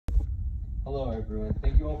Hello everyone,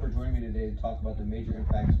 thank you all for joining me today to talk about the major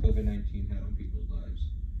impacts COVID-19 had on people's lives.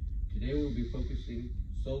 Today we will be focusing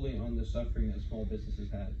solely on the suffering that small businesses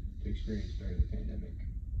had to experience during the pandemic.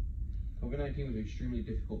 COVID-19 was extremely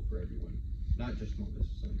difficult for everyone, not just small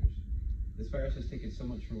business owners. This virus has taken so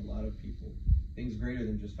much from a lot of people, things greater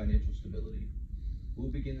than just financial stability. We'll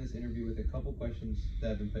begin this interview with a couple questions that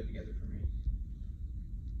have been put together for me.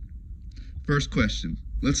 First question.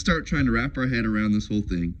 Let's start trying to wrap our head around this whole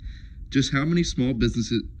thing. Just how many small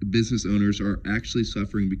business owners are actually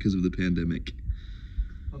suffering because of the pandemic?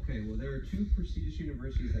 Okay, well, there are two prestigious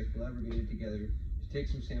universities that collaborated together to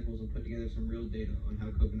take some samples and put together some real data on how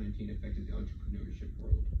COVID-19 affected the entrepreneurship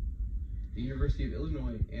world. The University of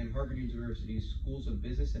Illinois and Harvard University's Schools of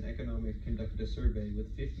Business and Economics conducted a survey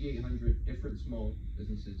with 5,800 different small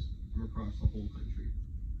businesses from across the whole country.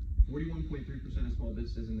 41.3% of small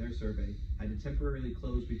businesses in their survey had to temporarily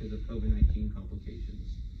close because of COVID-19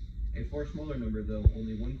 complications. A far smaller number, though,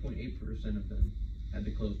 only 1.8% of them had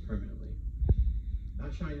to close permanently.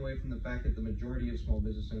 Not shying away from the fact that the majority of small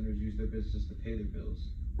business owners use their businesses to pay their bills.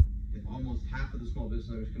 If almost half of the small business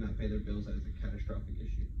owners cannot pay their bills, that is a catastrophic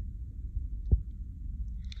issue.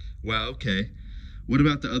 Wow, okay. What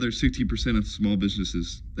about the other 60% of small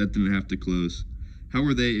businesses that didn't have to close? How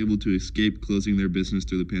were they able to escape closing their business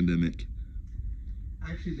through the pandemic?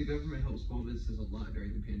 Actually, the government helped small businesses a lot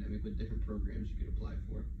during the pandemic with different programs you could apply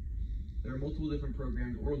for. There are multiple different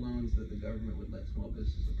programs or loans that the government would let small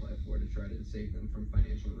businesses apply for to try to save them from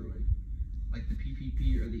financial ruin, like the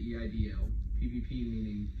PPP or the EIDL. PPP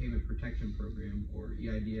meaning Payment Protection Program, or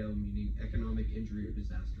EIDL meaning Economic Injury or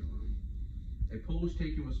Disaster Loan. A poll was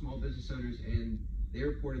taken with small business owners, and they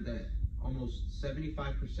reported that almost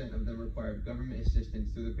 75% of them required government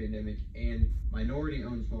assistance through the pandemic, and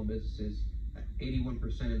minority-owned small businesses, 81%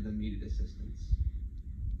 of them needed assistance.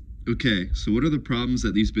 Okay, so what are the problems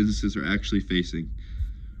that these businesses are actually facing?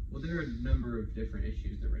 Well, there are a number of different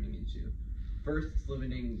issues they're running into. First, it's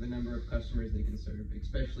limiting the number of customers they can serve,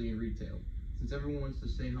 especially in retail. Since everyone wants to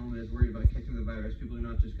stay home and is worried about catching the virus, people are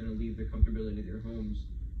not just going to leave the comfortability of their homes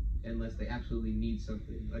unless they absolutely need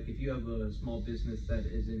something. Like if you have a small business that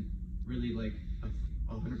isn't really like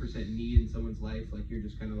a 100% need in someone's life, like you're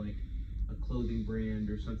just kind of like a clothing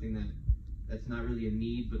brand or something that's not really a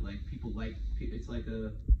need, but like people like, it's like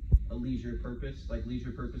a leisure purpose, like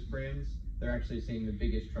leisure purpose brands, they're actually seeing the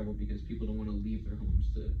biggest trouble because people don't want to leave their homes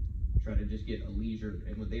to try to just get a leisure,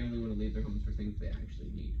 and they only want to leave their homes for things they actually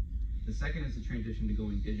need. The second is the transition to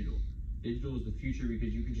going digital. Digital is the future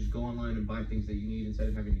because you can just go online and buy things that you need instead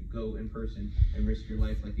of having to go in person and risk your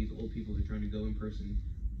life like these old people who are trying to go in person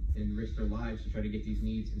and risk their lives to try to get these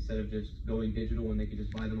needs instead of just going digital when they can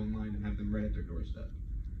just buy them online and have them right at their doorstep.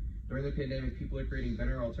 During the pandemic, people are creating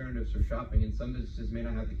better alternatives for shopping, and some businesses may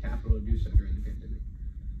not have the capital to do so during the pandemic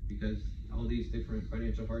because all these different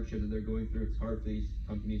financial hardships that they're going through. It's hard for these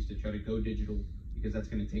companies to try to go digital because that's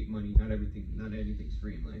going to take money. Not anything's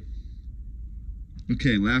free in life.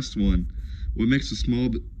 Okay, last one. What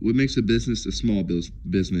makes a business a small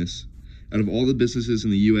business? Out of all the businesses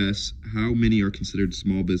in the U.S., how many are considered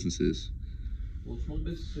small businesses? Well, small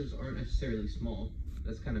businesses aren't necessarily small.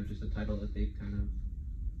 That's kind of just a title that they've kind of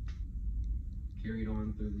carried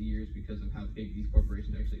on through the years because of how big these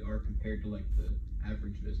corporations actually are compared to like the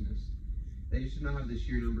average business. They just do not have the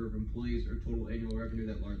sheer number of employees or total annual revenue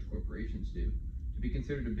that large corporations do. To be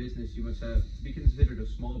considered a business, to be considered a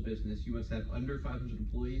small business, you must have under 500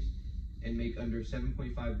 employees and make under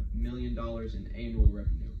 $7.5 million in annual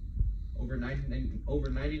revenue. Over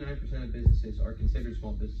 99% of businesses are considered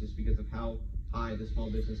small businesses because of how high the small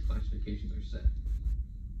business classifications are set.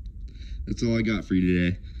 That's all I got for you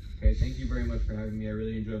today. Okay, thank you very much for having me. I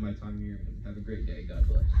really enjoyed my time here, and have a great day. God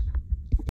bless.